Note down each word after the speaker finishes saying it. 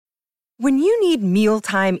When you need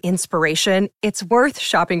mealtime inspiration, it's worth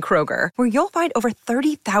shopping Kroger, where you'll find over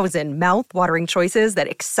 30,000 mouth-watering choices that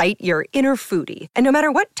excite your inner foodie. And no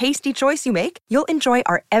matter what tasty choice you make, you'll enjoy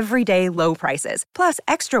our everyday low prices, plus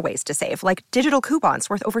extra ways to save, like digital coupons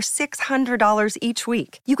worth over $600 each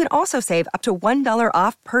week. You can also save up to $1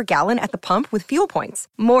 off per gallon at the pump with fuel points.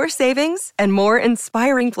 More savings and more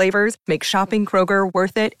inspiring flavors make shopping Kroger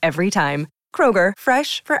worth it every time. Kroger,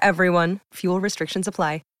 fresh for everyone. Fuel restrictions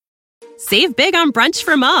apply. Save big on brunch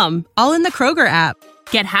for mom, all in the Kroger app.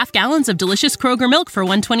 Get half gallons of delicious Kroger milk for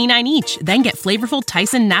 $1.29 each. Then get flavorful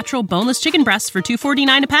Tyson natural boneless chicken breasts for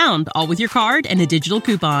 $2.49 a pound, all with your card and a digital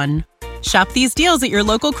coupon. Shop these deals at your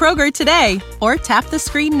local Kroger today, or tap the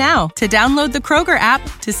screen now to download the Kroger app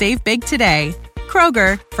to save big today.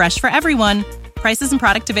 Kroger, fresh for everyone. Prices and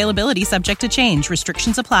product availability subject to change.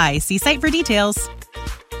 Restrictions apply. See site for details.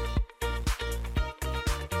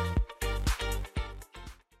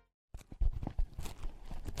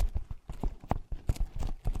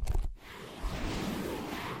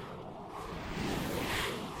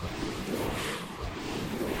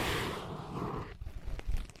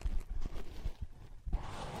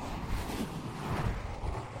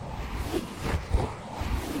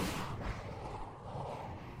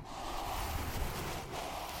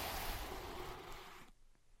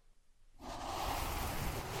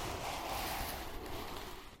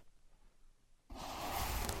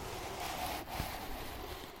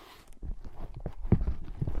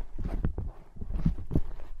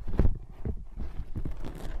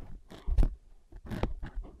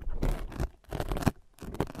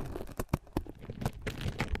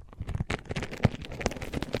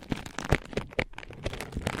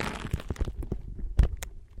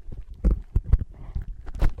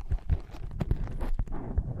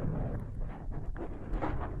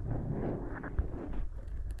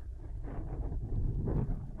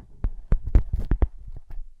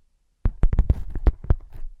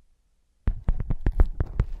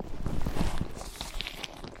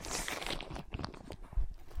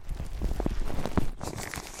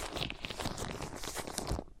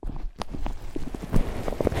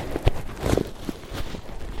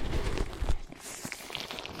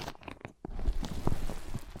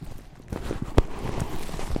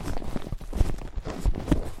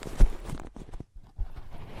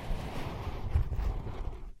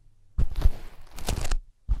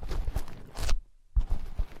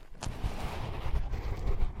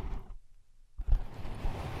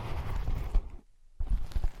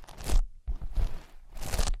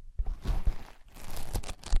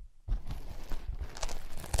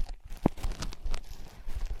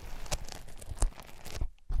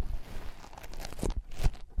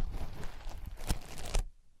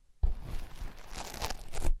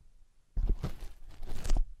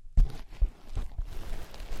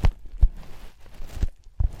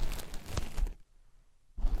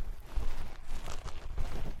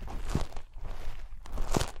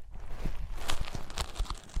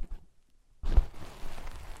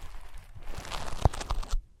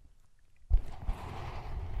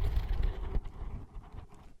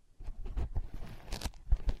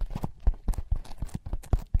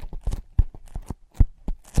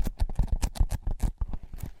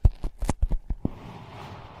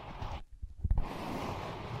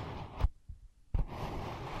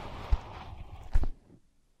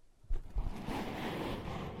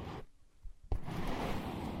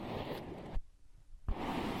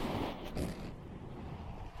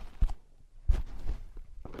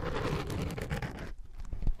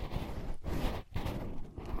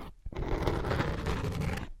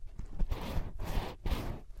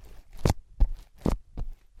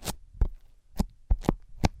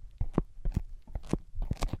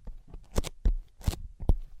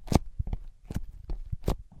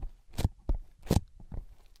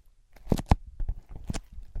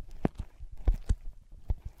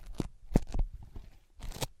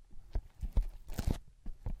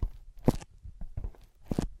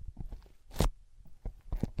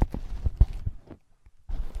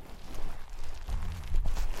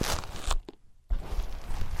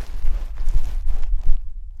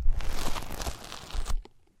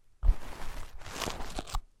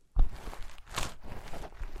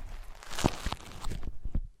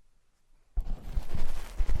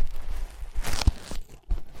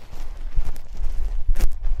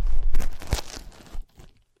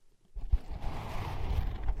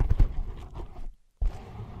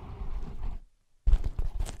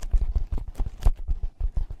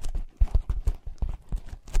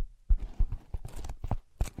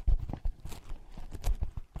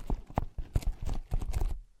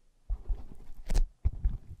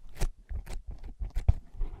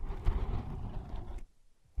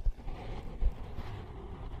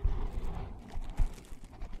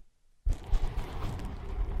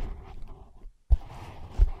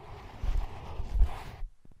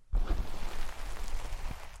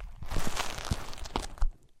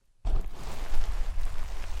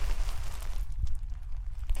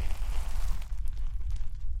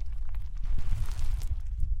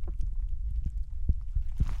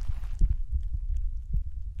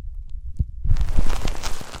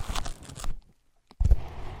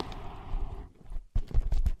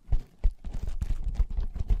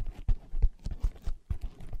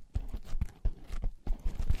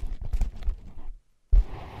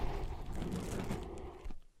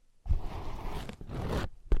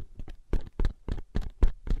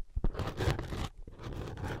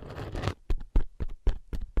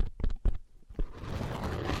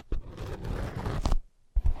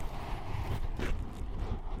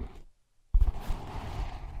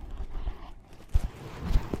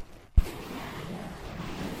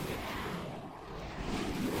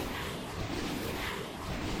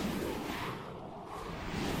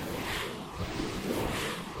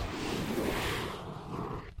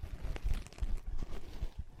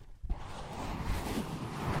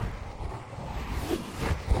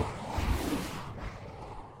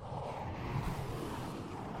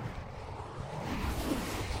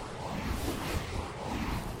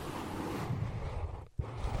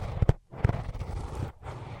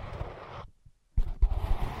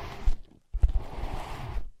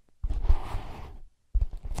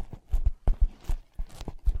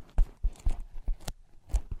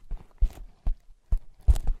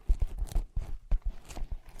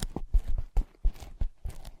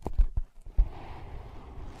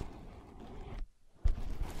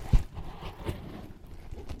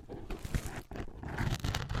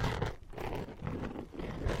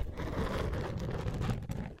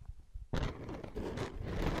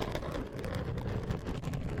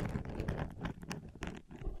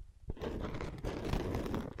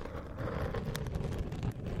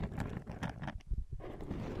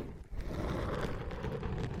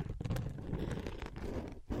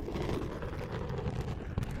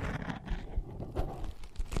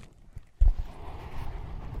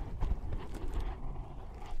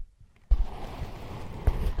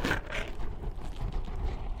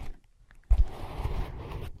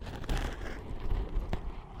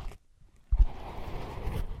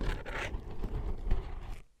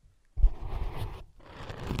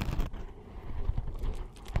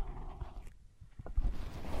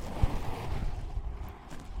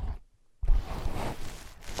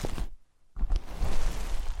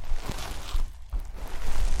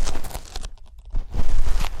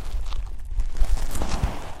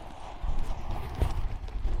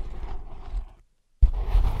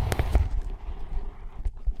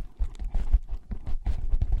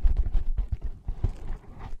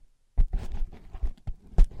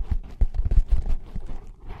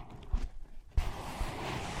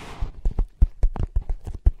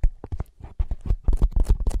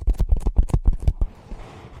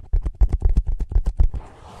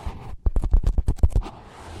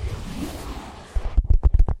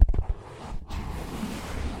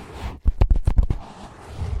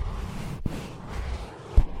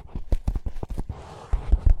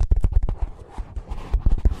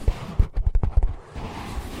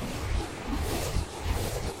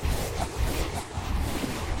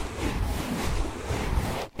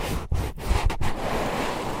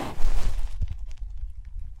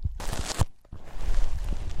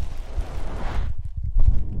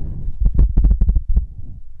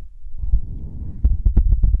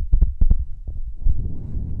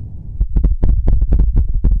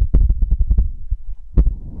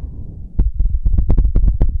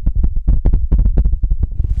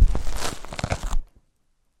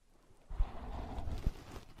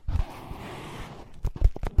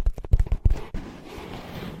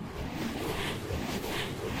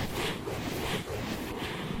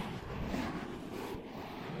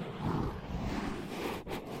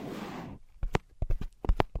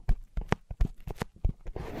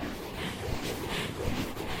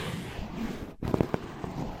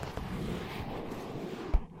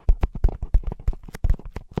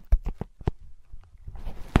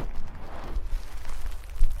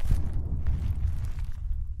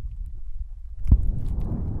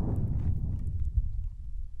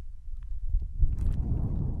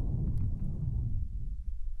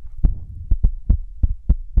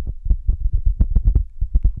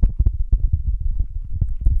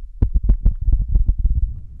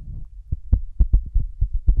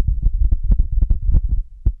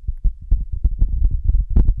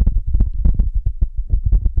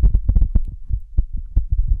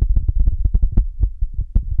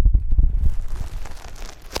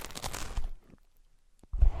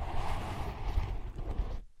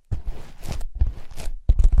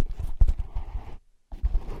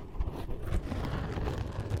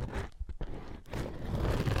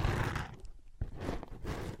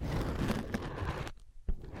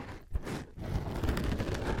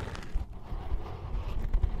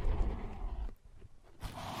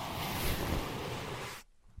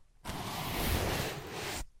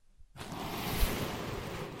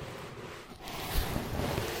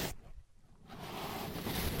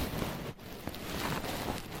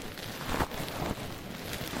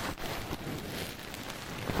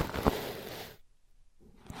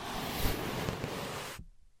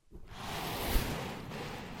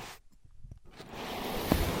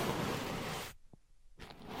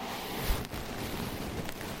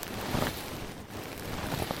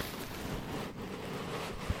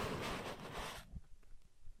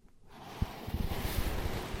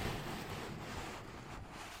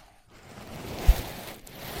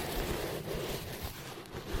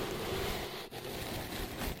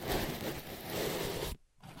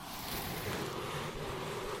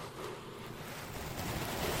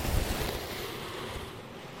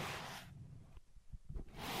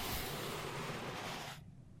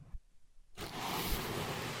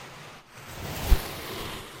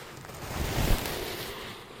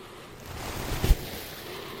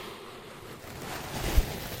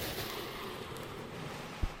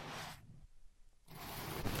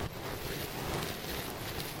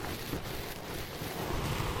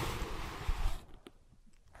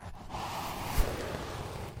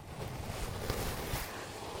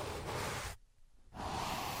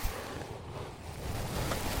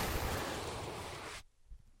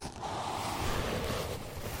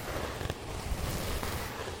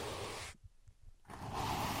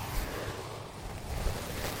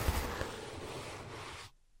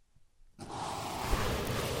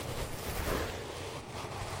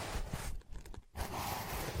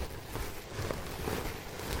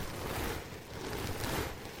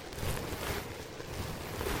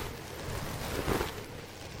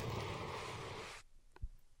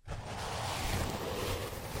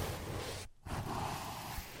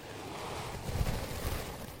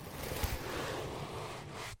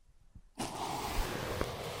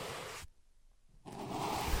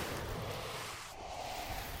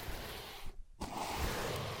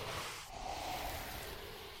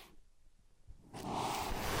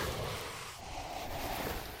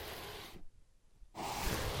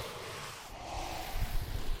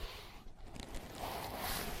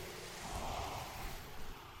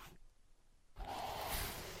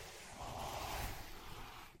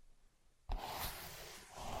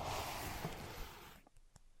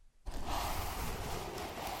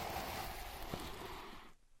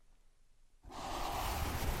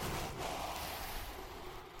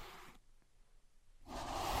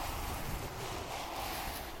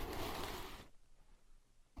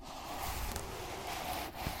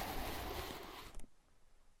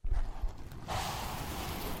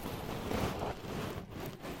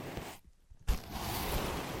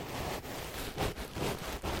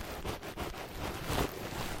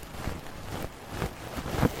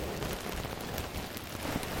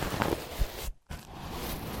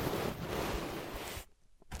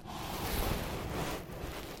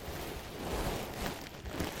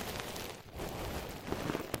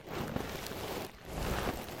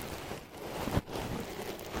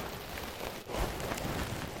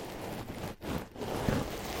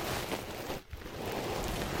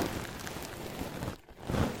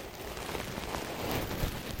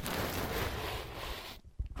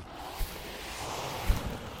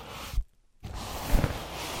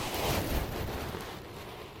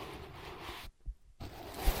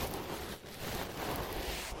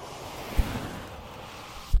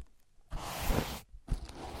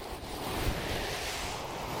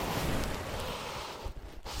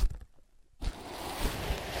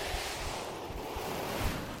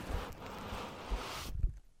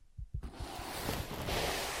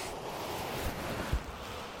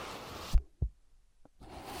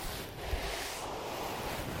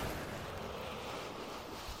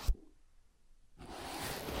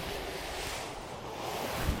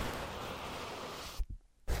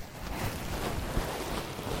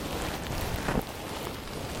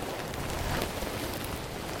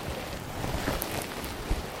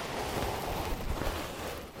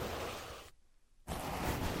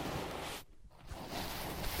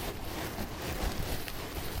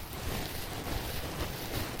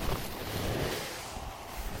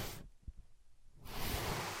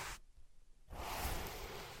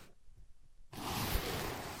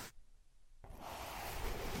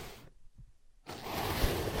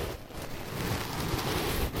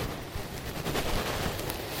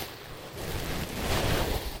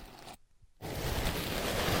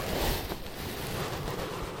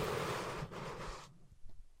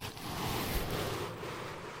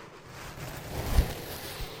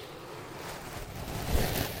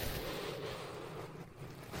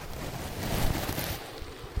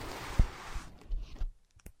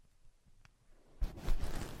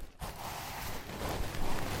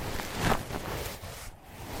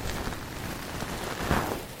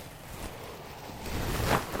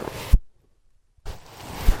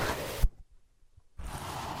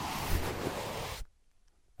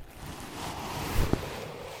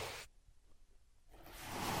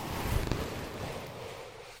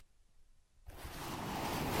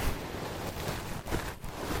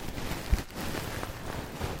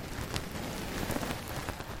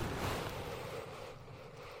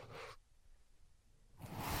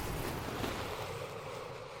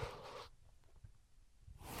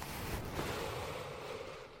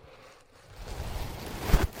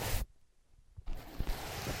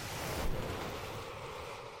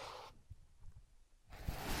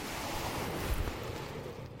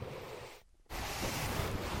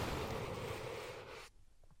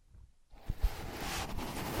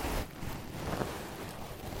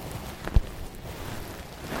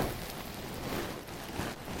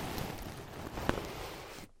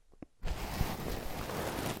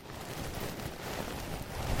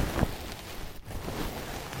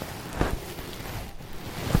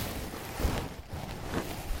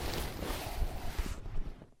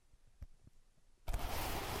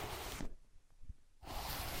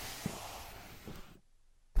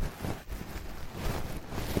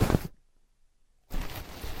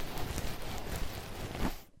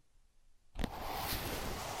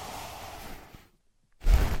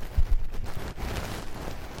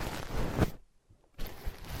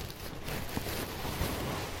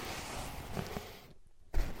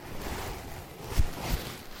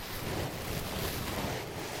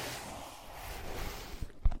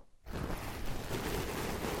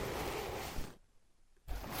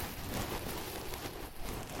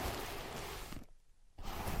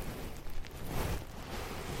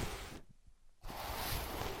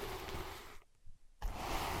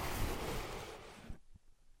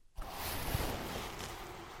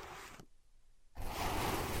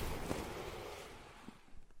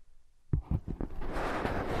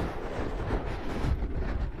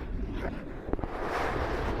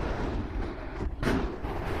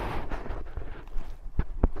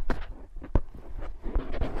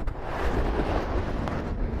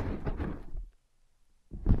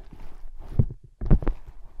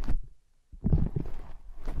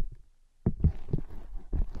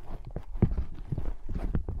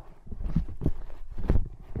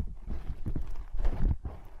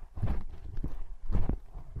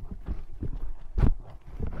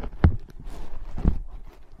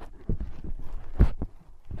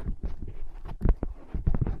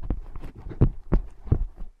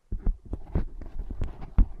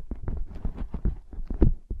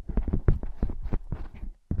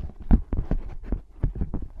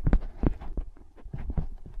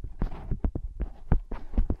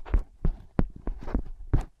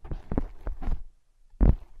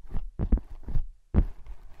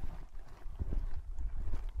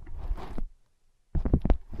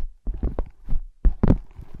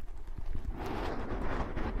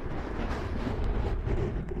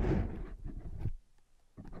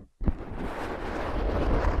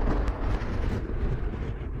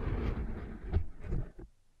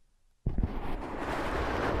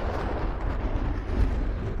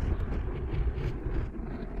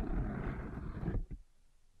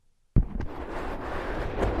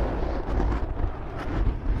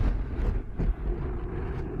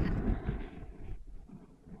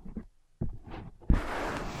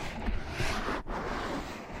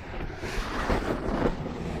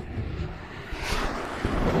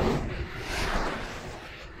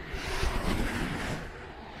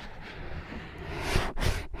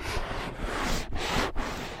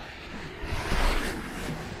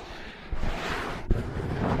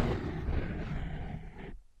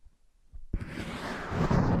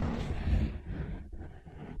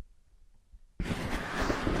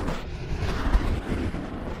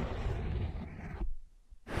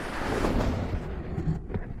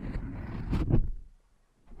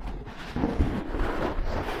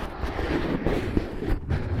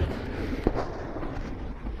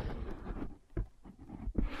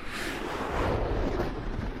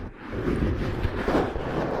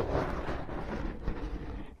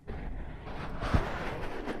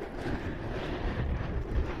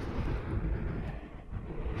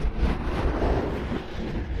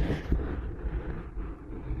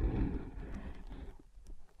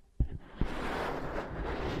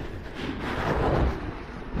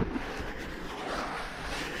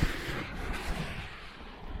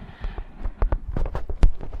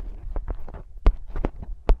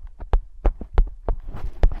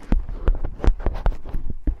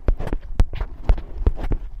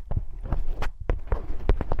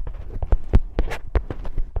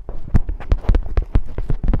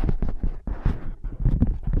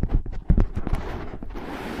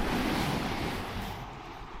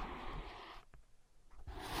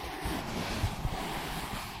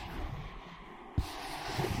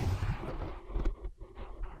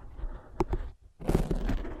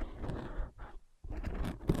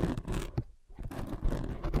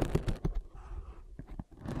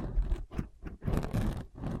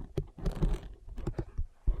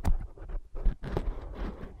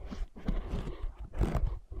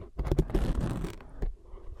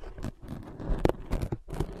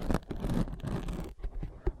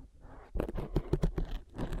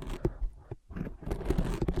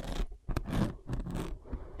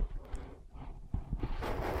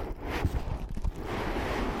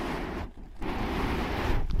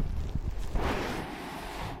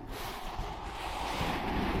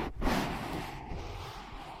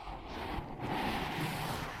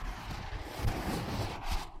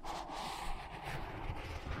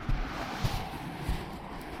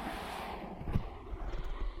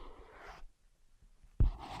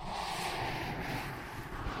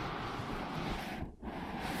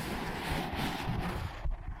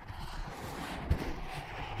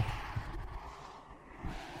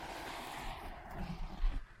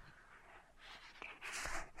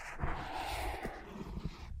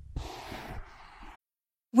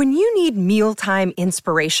 When you need mealtime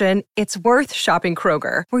inspiration, it's worth shopping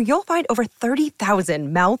Kroger, where you'll find over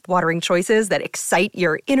 30,000 mouth-watering choices that excite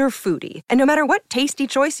your inner foodie. And no matter what tasty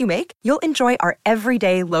choice you make, you'll enjoy our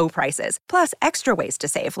everyday low prices, plus extra ways to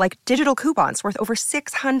save, like digital coupons worth over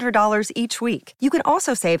 $600 each week. You can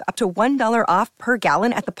also save up to $1 off per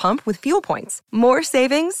gallon at the pump with fuel points. More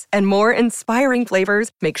savings and more inspiring flavors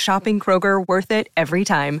make shopping Kroger worth it every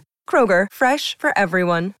time. Kroger, fresh for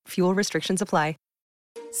everyone. Fuel restrictions apply.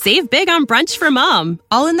 Save big on brunch for mom,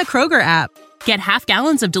 all in the Kroger app. Get half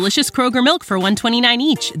gallons of delicious Kroger milk for $1.29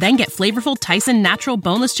 each. Then get flavorful Tyson natural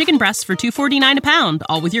boneless chicken breasts for $2.49 a pound,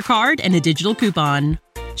 all with your card and a digital coupon.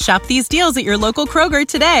 Shop these deals at your local Kroger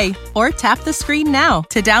today, or tap the screen now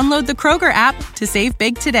to download the Kroger app to save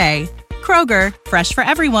big today. Kroger, fresh for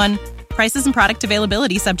everyone. Prices and product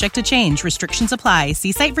availability subject to change. Restrictions apply.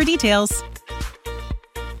 See site for details.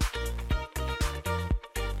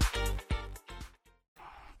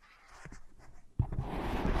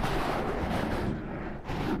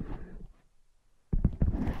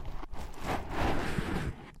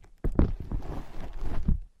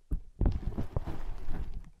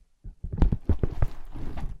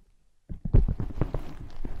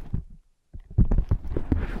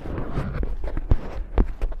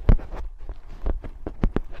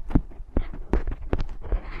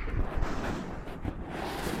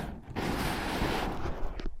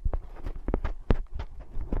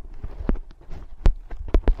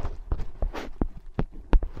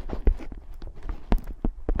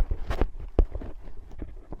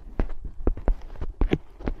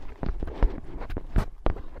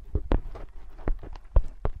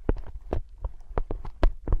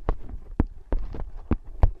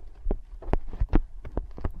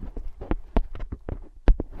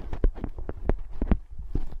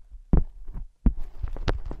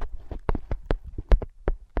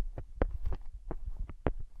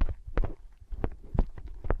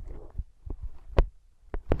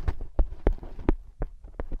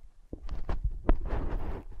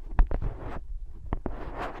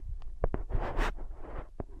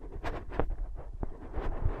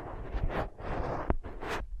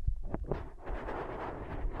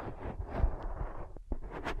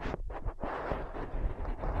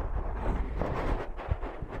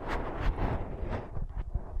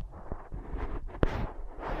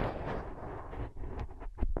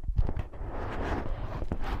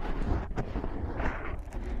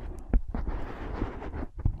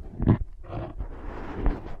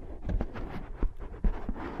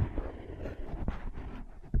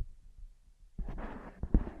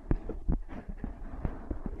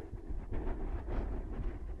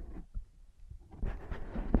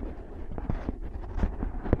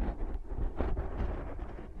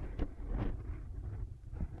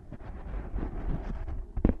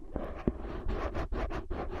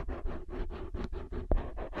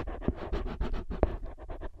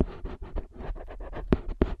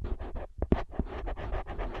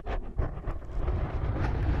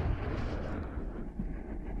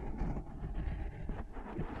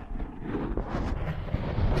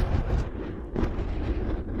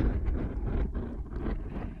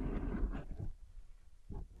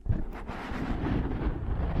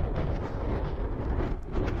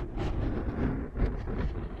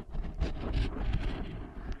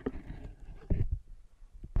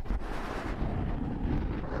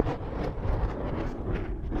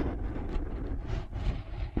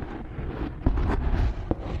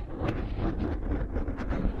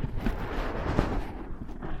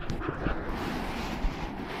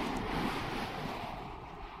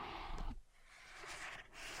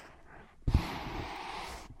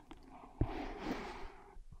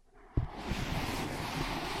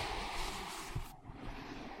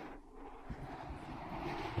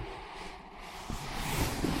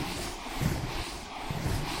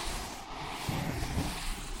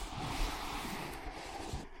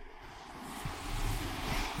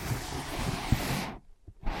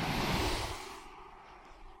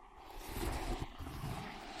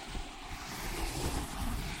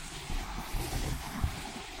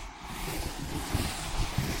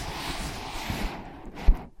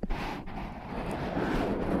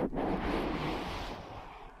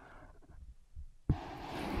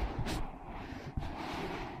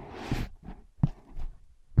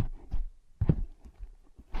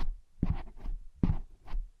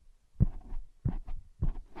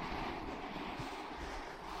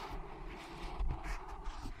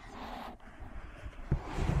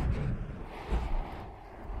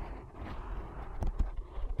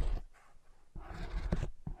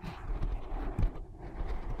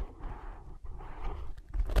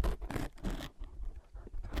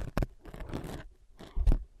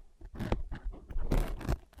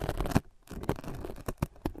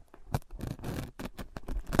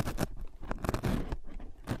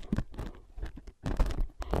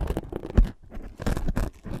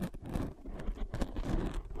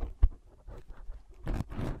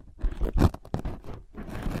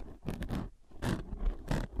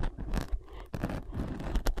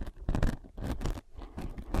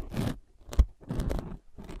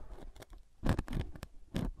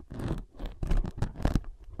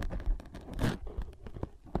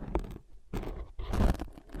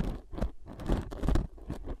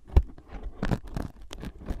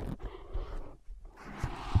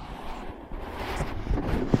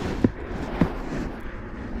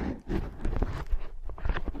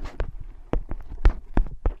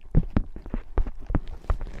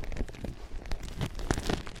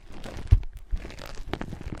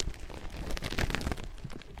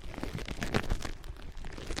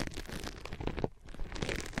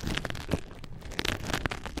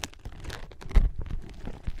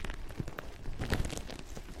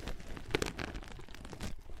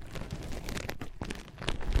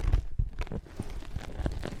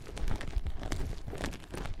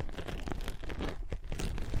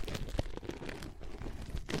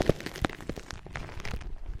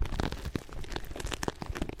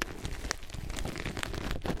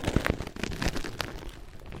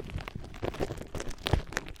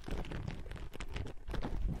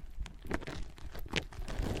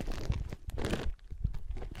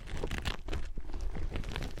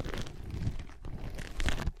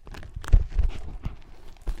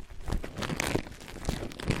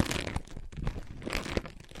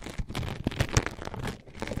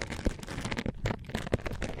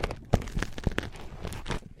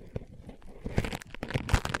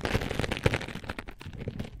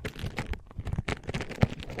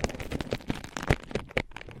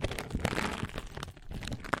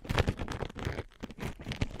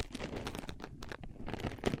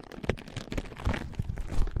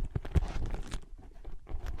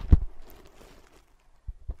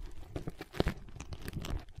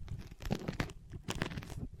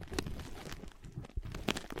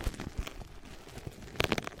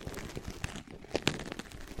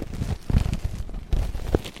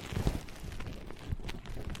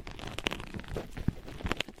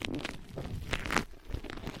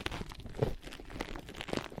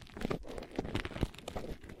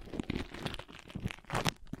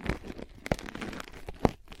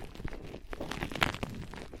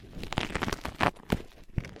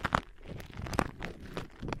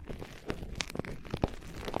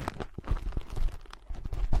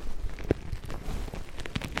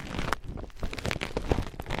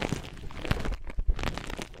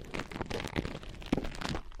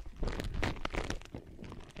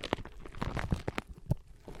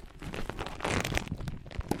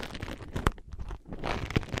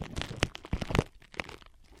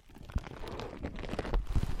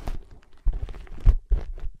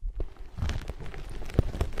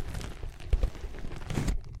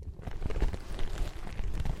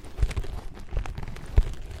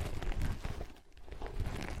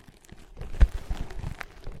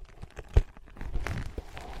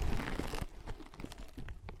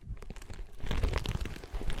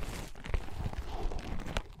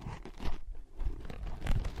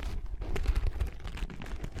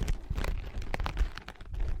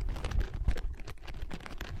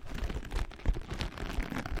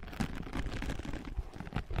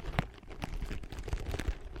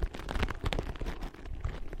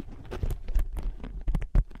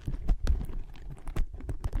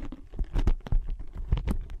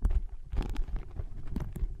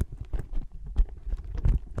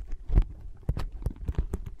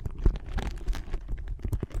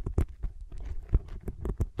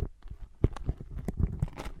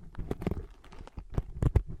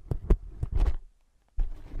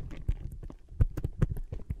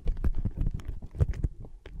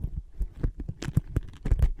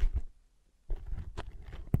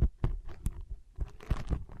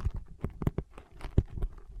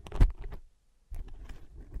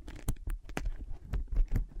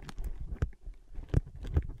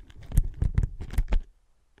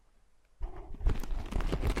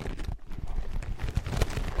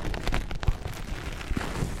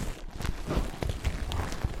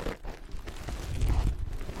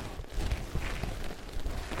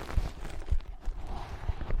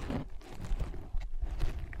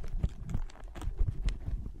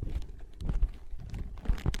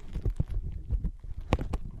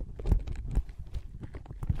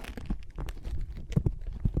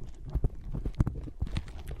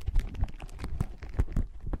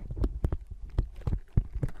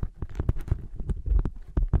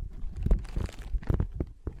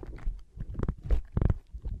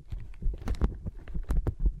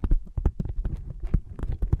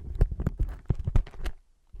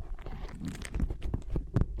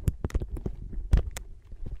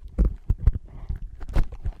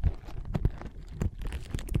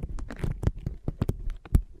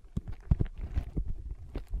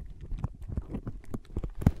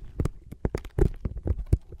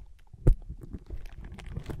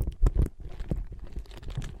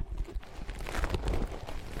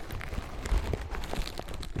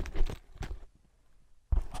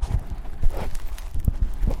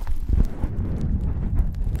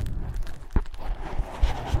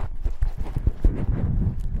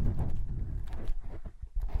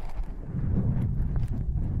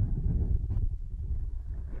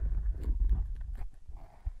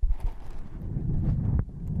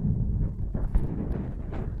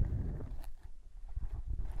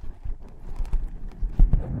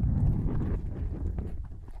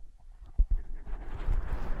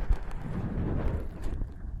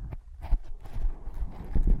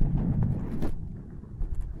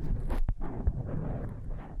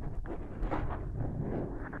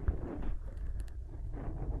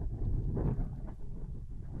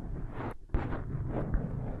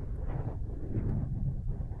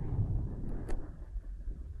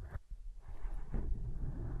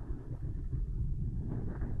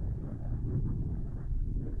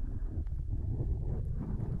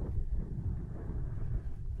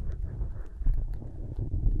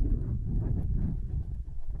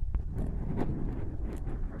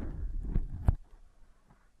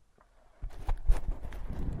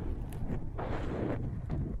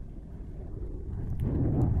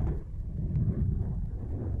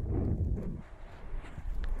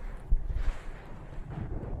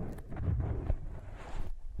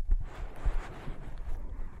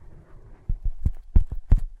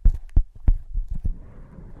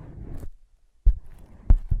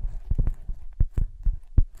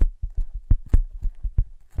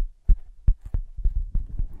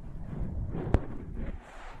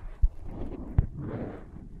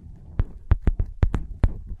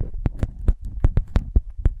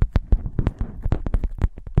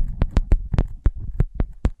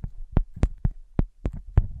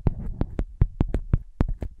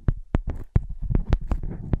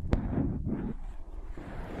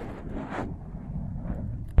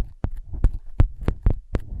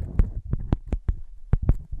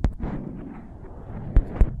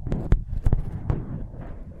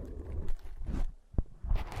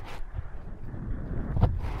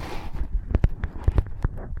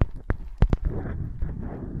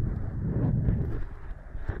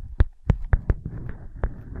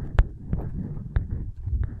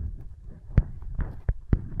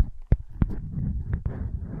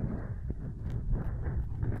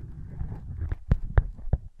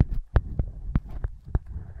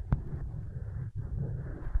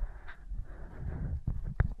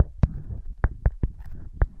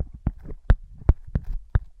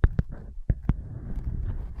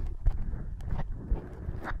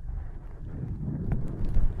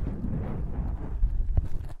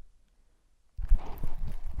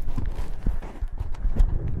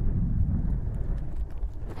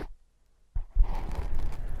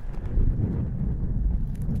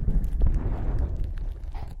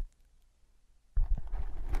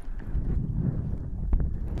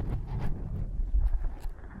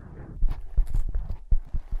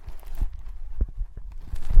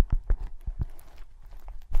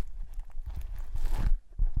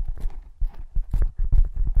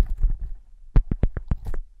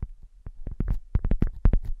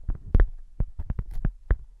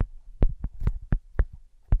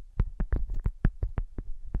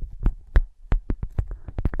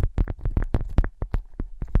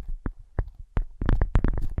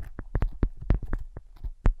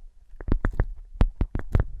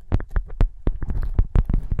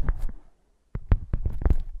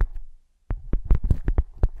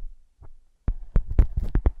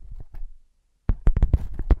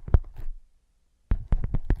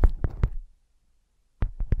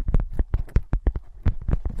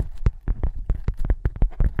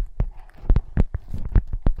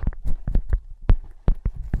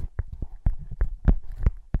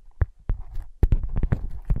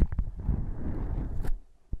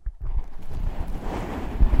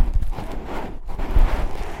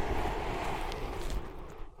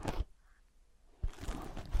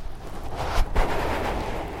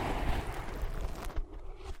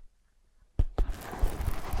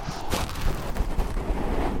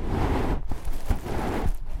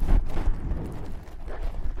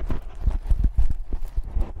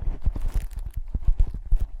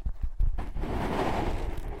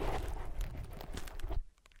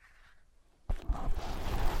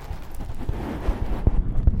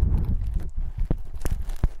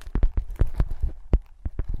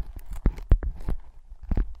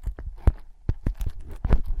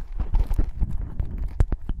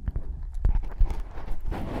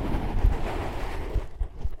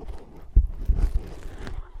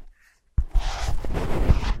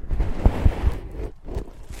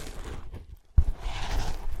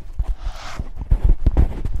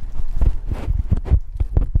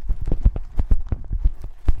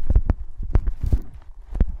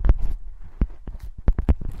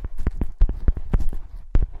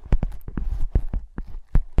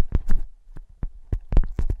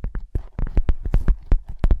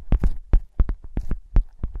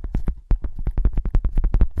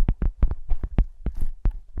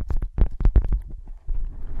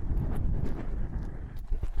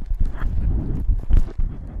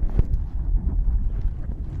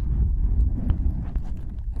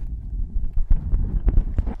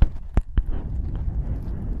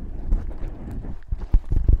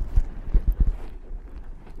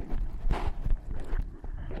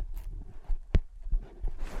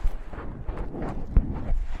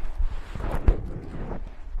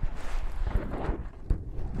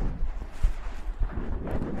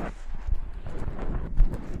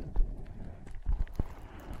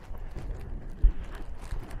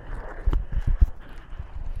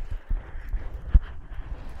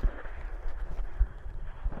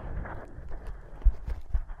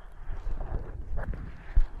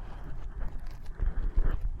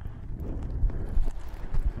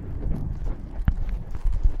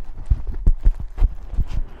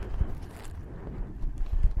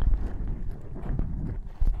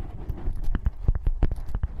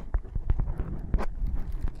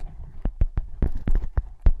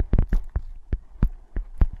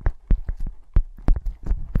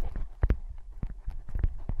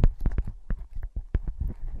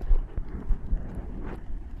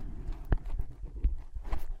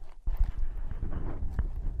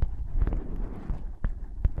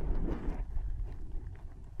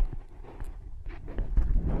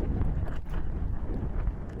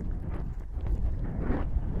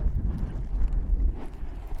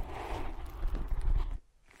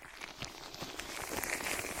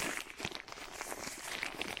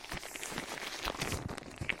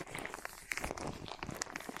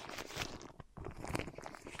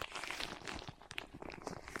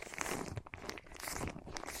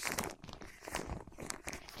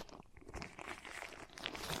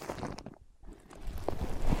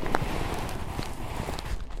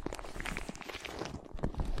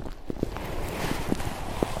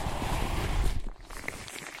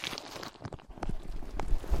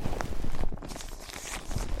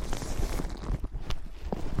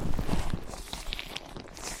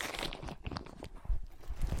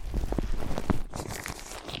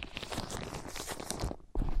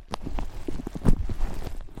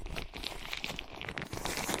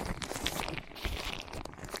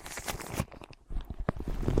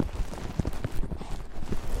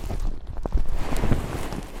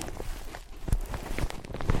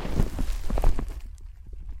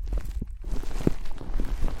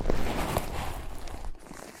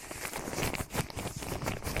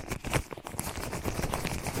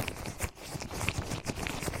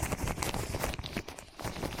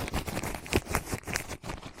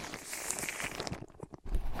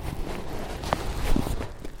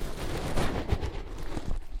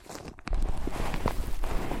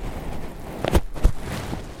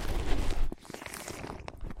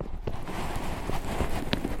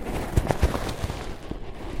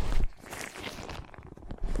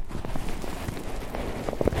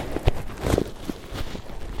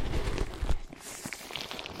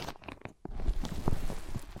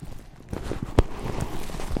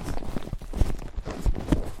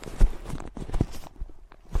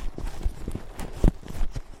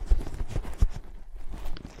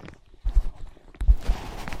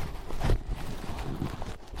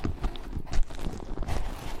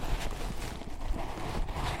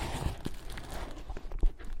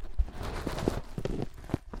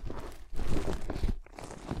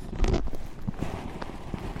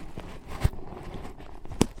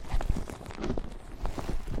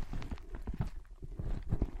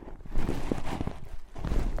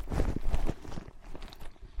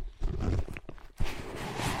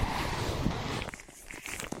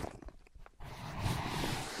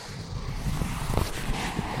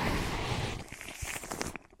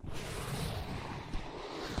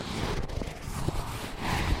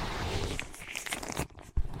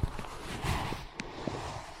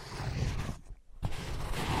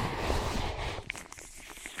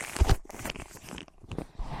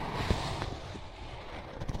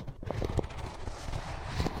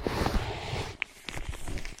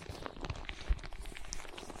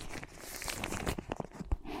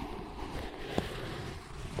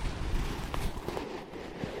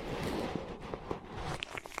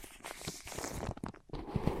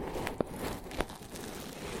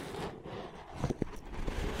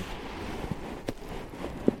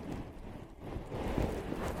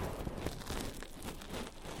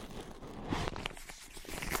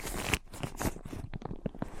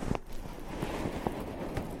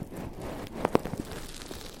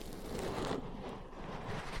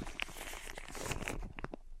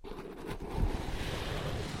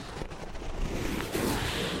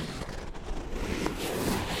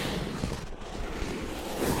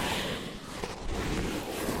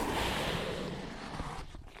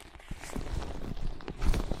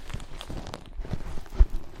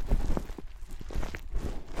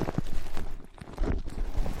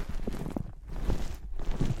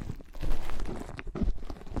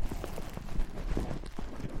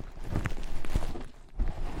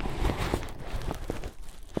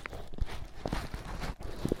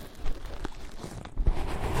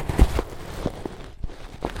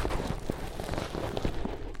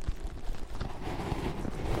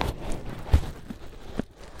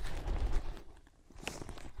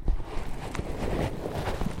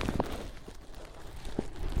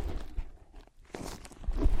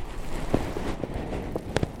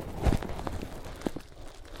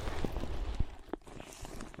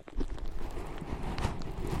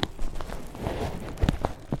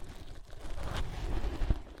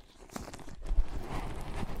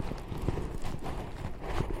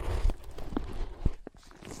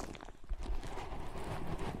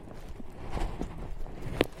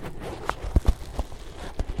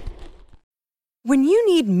 When you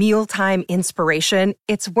need mealtime inspiration,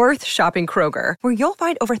 it's worth shopping Kroger, where you'll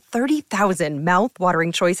find over 30,000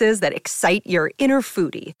 mouth-watering choices that excite your inner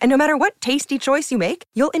foodie. And no matter what tasty choice you make,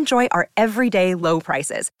 you'll enjoy our everyday low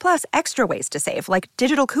prices, plus extra ways to save, like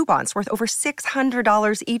digital coupons worth over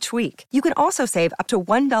 $600 each week. You can also save up to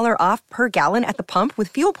 $1 off per gallon at the pump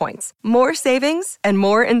with fuel points. More savings and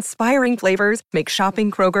more inspiring flavors make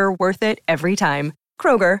shopping Kroger worth it every time.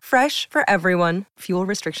 Kroger, fresh for everyone. Fuel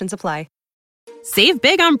restrictions apply. Save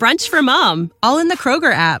big on brunch for mom, all in the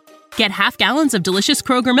Kroger app. Get half gallons of delicious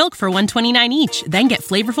Kroger milk for $1.29 each. Then get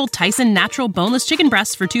flavorful Tyson natural boneless chicken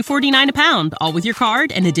breasts for $2.49 a pound, all with your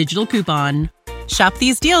card and a digital coupon. Shop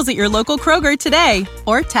these deals at your local Kroger today,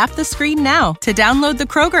 or tap the screen now to download the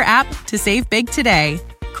Kroger app to save big today.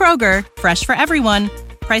 Kroger, fresh for everyone.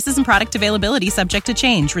 Prices and product availability subject to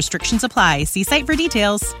change. Restrictions apply. See site for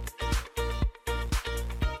details.